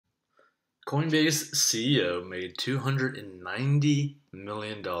Coinbase CEO made $290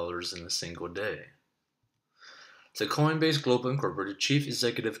 million in a single day. The Coinbase Global Incorporated chief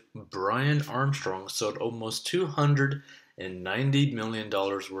executive Brian Armstrong sold almost $290 million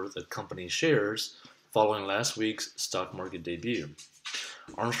worth of company shares following last week's stock market debut.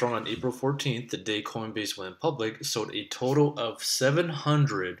 Armstrong on April 14th, the day Coinbase went public, sold a total of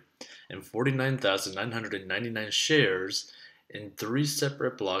 749,999 shares in three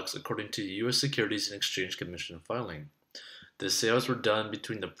separate blocks according to the U.S. Securities and Exchange Commission filing. The sales were done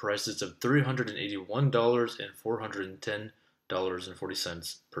between the prices of $381 and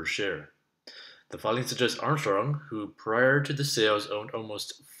 $410.40 per share. The filing suggests Armstrong, who prior to the sales owned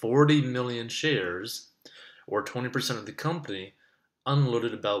almost 40 million shares, or 20% of the company,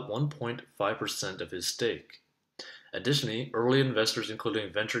 unloaded about 1.5% of his stake. Additionally, early investors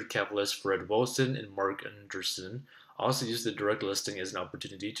including venture capitalists Fred Wilson and Mark Anderson also used the direct listing as an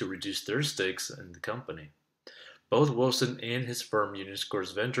opportunity to reduce their stakes in the company. Both Wilson and his firm Union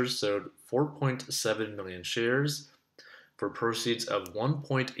Squares Ventures sold 4.7 million shares for proceeds of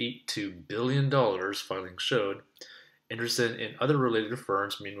 $1.82 billion, filing showed. Anderson and other related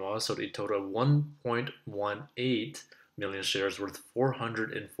firms, meanwhile, sold a total of 1.18 million shares worth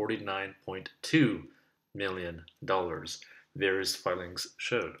 $449.2 million, various filings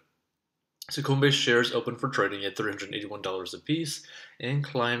showed. So Coinbase shares opened for trading at $381 apiece and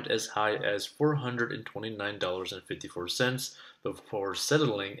climbed as high as $429.54 before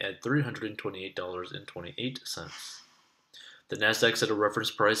settling at $328.28. The Nasdaq set a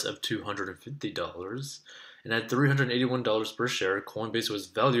reference price of $250, and at $381 per share, Coinbase was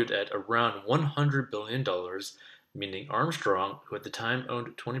valued at around $100 billion, meaning Armstrong, who at the time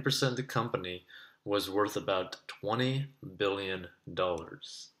owned 20% of the company, was worth about $20 billion.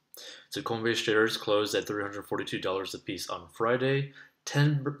 So Coinbase shares closed at $342 apiece on Friday,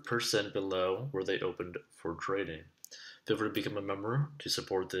 10% below where they opened for trading. Feel free to become a member to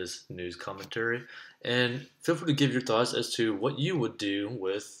support this news commentary, and feel free to give your thoughts as to what you would do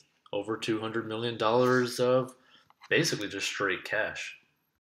with over $200 million of basically just straight cash.